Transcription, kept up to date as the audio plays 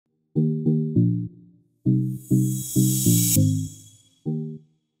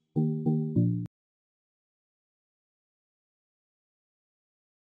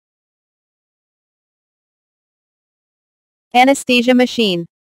Anesthesia machine.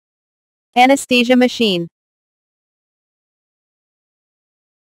 Anesthesia machine.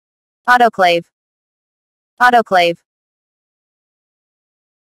 Autoclave. Autoclave.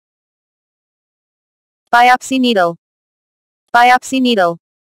 Biopsy needle. Biopsy needle.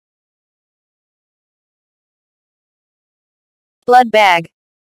 Blood bag.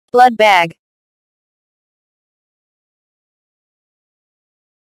 Blood bag.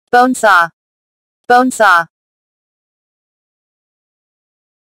 Bone saw. Bone saw.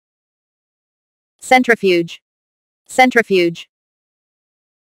 Centrifuge. Centrifuge.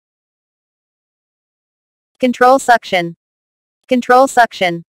 Control suction. Control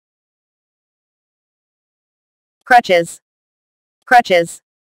suction. Crutches. Crutches.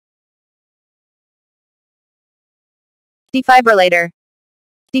 Defibrillator.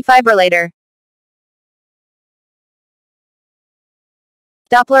 Defibrillator.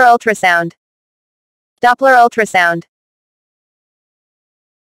 Doppler ultrasound. Doppler ultrasound.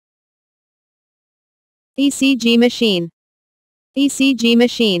 ECG machine. ECG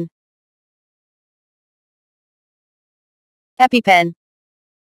machine. EpiPen.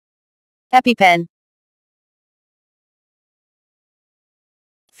 EpiPen.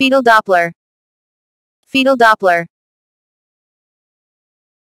 Fetal Doppler. Fetal Doppler.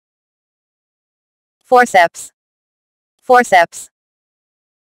 Forceps. Forceps.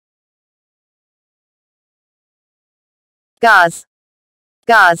 Gauze.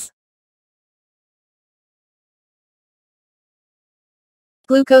 Gauze.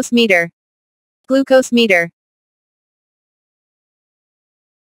 Glucose meter. Glucose meter.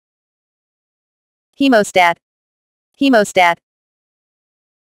 Hemostat. Hemostat.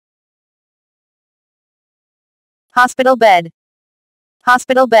 Hospital bed.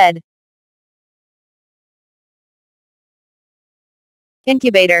 Hospital bed.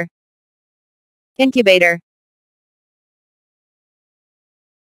 Incubator. Incubator.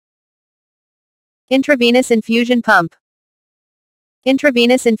 Intravenous infusion pump.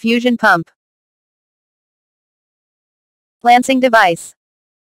 Intravenous infusion pump. Lancing device.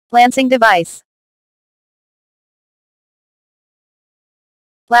 Lancing device.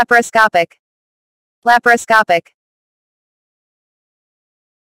 Laparoscopic. Laparoscopic.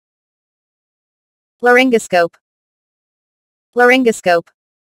 Laryngoscope. Laryngoscope.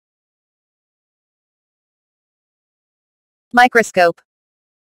 Microscope.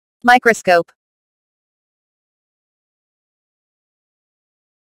 Microscope.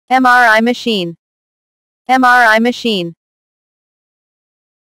 MRI machine. MRI machine.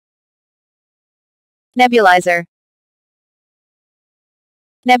 Nebulizer.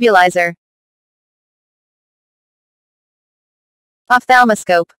 Nebulizer.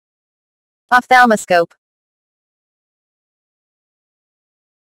 Ophthalmoscope. Ophthalmoscope.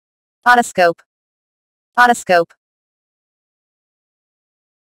 Otoscope. Otoscope.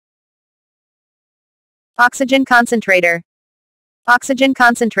 Oxygen concentrator. Oxygen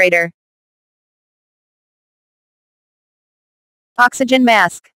concentrator. Oxygen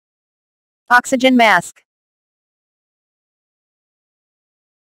mask. Oxygen mask.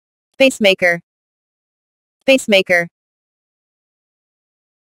 Pacemaker. Pacemaker.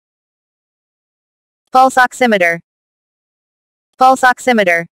 Pulse oximeter. Pulse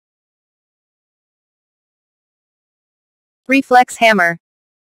oximeter. Reflex hammer.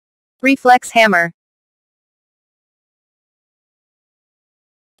 Reflex hammer.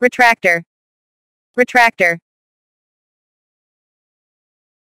 Retractor. Retractor.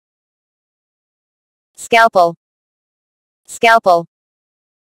 Scalpel. Scalpel.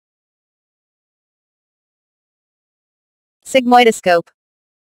 Sigmoidoscope.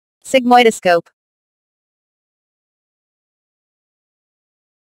 Sigmoidoscope.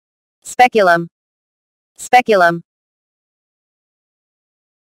 Speculum. Speculum.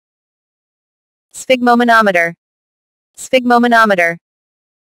 Sphygmomanometer. Sphygmomanometer.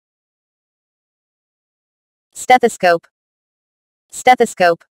 Stethoscope.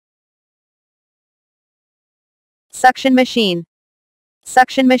 Stethoscope. Suction machine.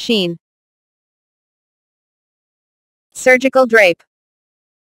 Suction machine. Surgical drape.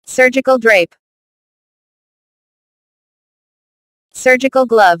 Surgical drape. Surgical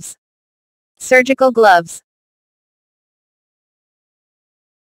gloves. Surgical gloves.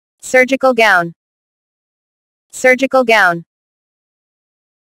 Surgical gown. Surgical gown.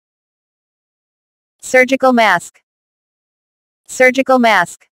 Surgical mask. Surgical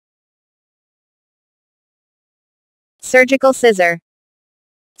mask. Surgical scissor.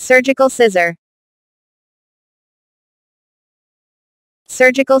 Surgical scissor.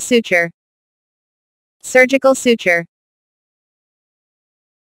 Surgical suture. Surgical suture.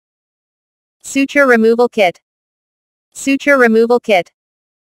 Suture removal kit. Suture removal kit.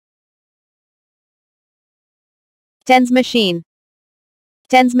 TENS machine.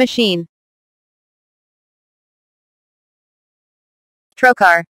 TENS machine.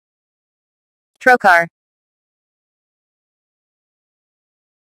 Trocar. Trocar.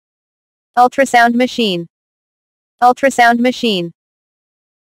 Ultrasound machine. Ultrasound machine.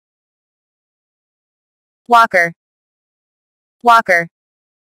 Walker. Walker.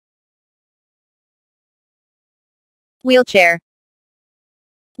 Wheelchair.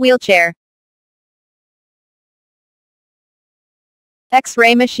 Wheelchair.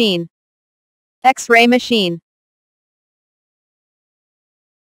 X-ray machine. X-ray machine.